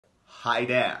Hi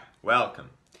there, welcome.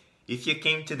 If you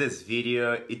came to this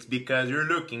video, it's because you're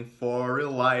looking for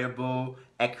reliable,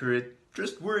 accurate,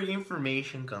 trustworthy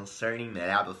information concerning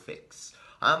Metabofix.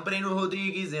 I'm Breno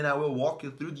Rodrigues and I will walk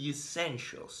you through the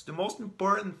essentials, the most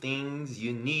important things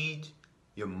you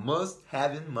must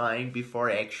have in mind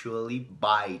before actually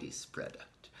buy this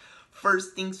product.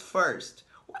 First things first,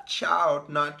 watch out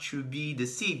not to be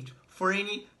deceived for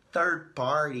any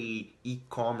third-party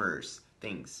e-commerce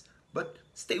things. But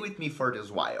stay with me for this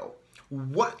while.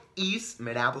 What is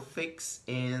Metabofix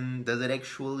and does it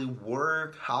actually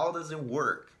work? How does it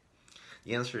work?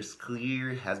 The answer is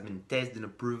clear, has been tested and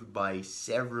approved by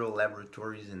several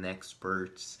laboratories and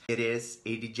experts. It is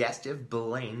a digestive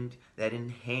blend that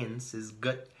enhances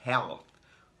gut health,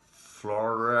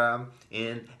 flora,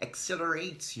 and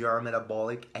accelerates your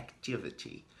metabolic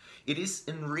activity. It is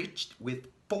enriched with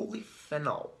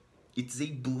polyphenol. It's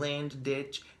a blend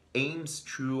that aims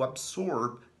to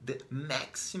absorb the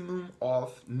maximum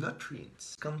of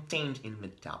nutrients contained in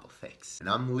Metabofix. And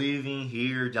I'm leaving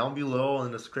here down below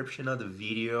in the description of the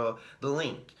video the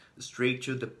link straight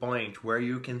to the point where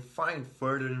you can find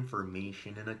further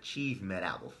information and achieve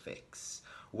Metabofix.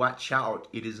 Watch out,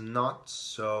 it is not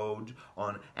sold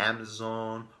on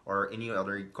Amazon or any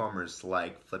other e-commerce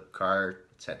like Flipkart,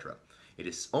 etc. It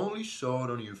is only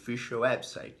sold on the official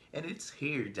website, and it's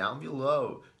here down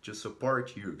below to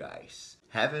support you guys.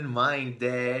 Have in mind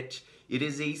that it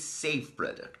is a safe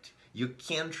product. You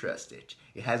can trust it.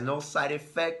 It has no side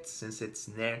effects since it's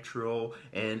natural,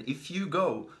 and if you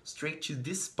go straight to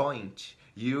this point,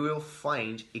 you will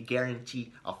find a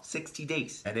guarantee of 60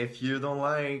 days. And if you don't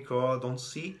like or don't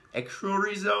see actual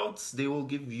results, they will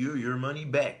give you your money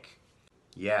back.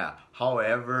 Yeah,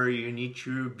 however, you need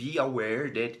to be aware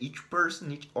that each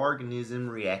person, each organism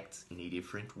reacts in a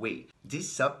different way. This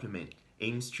supplement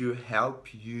aims to help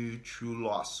you to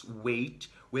lose weight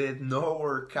with no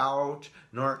workout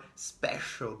nor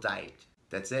special diet.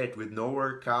 That's it, with no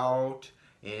workout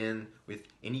and with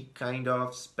any kind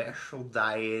of special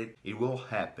diet, it will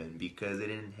happen because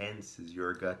it enhances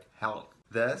your gut health.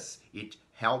 Thus, it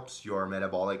helps your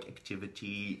metabolic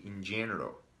activity in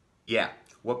general. Yeah,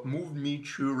 what moved me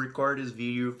to record this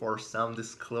video for some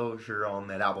disclosure on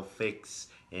Metabofix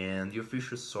and the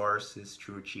official sources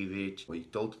to achieve it, a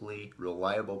totally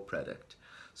reliable product.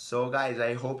 So guys,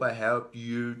 I hope I help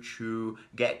you to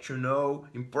get to know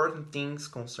important things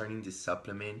concerning this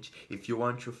supplement. If you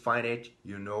want to find it,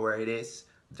 you know where it is.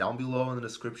 Down below in the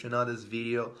description of this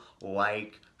video,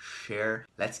 like, share.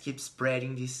 Let's keep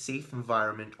spreading this safe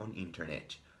environment on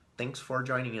internet. Thanks for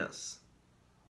joining us.